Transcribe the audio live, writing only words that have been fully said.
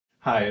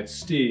Hi, it's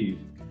Steve.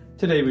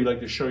 Today we'd like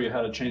to show you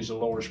how to change the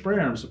lower spray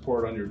arm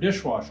support on your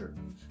dishwasher.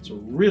 It's a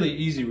really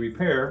easy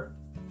repair.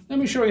 Let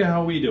me show you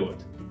how we do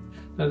it.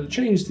 Now, to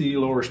change the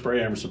lower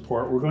spray arm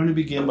support, we're going to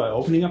begin by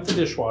opening up the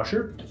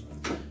dishwasher.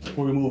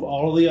 We'll remove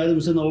all of the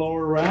items in the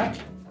lower rack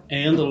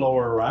and the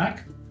lower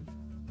rack.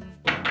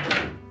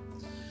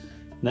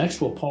 Next,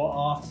 we'll pull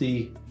off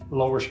the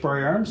lower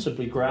spray arm.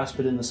 Simply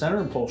grasp it in the center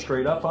and pull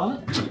straight up on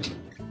it.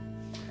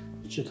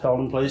 It's just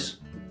held in place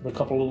with a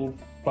couple little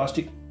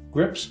plastic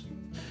grips.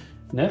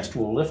 Next,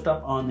 we'll lift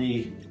up on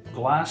the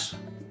glass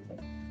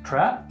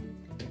trap,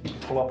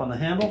 pull up on the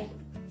handle,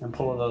 and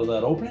pull it out of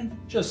that opening.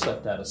 Just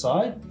set that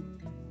aside.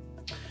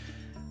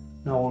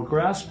 Now we'll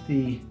grasp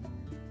the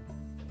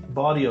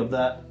body of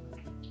that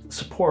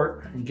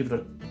support and give it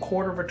a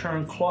quarter of a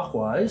turn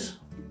clockwise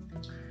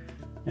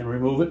and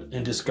remove it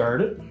and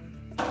discard it.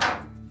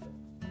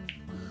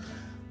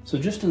 So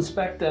just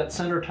inspect that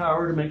center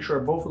tower to make sure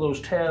both of those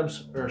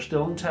tabs are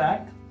still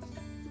intact.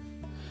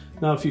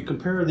 Now if you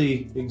compare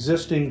the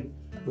existing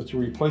with the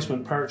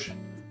replacement parts,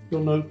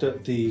 you'll note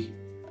that the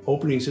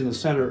openings in the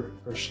center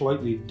are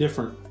slightly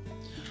different.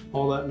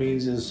 All that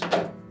means is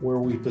where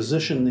we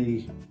position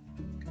the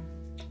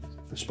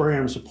spray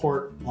arm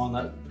support on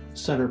that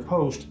center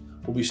post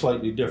will be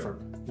slightly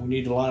different. We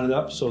need to line it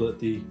up so that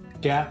the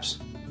gaps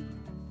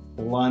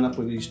will line up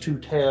with these two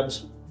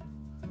tabs.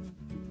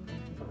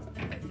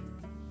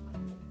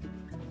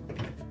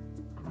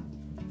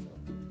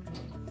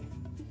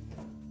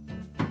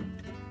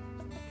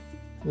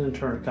 And then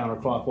turn it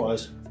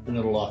counterclockwise and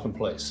it'll lock in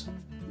place.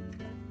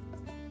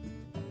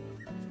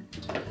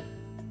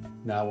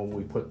 Now when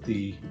we put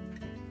the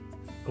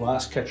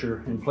glass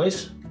catcher in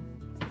place,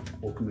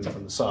 we'll come in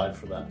from the side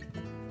for that.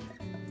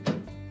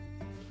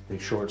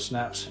 Make sure it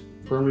snaps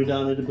firmly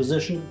down into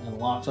position and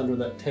locks under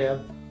that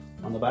tab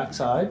on the back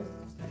side.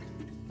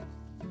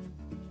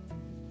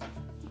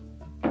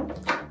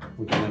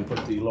 We can then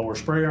put the lower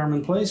spray arm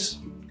in place.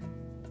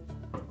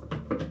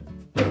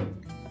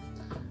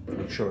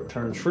 Make sure it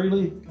turns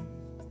freely.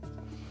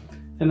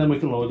 And then we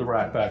can load the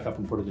rack back up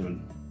and put it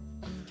in.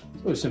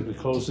 So we simply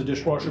close the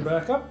dishwasher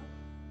back up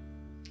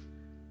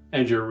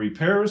and your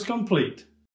repair is complete.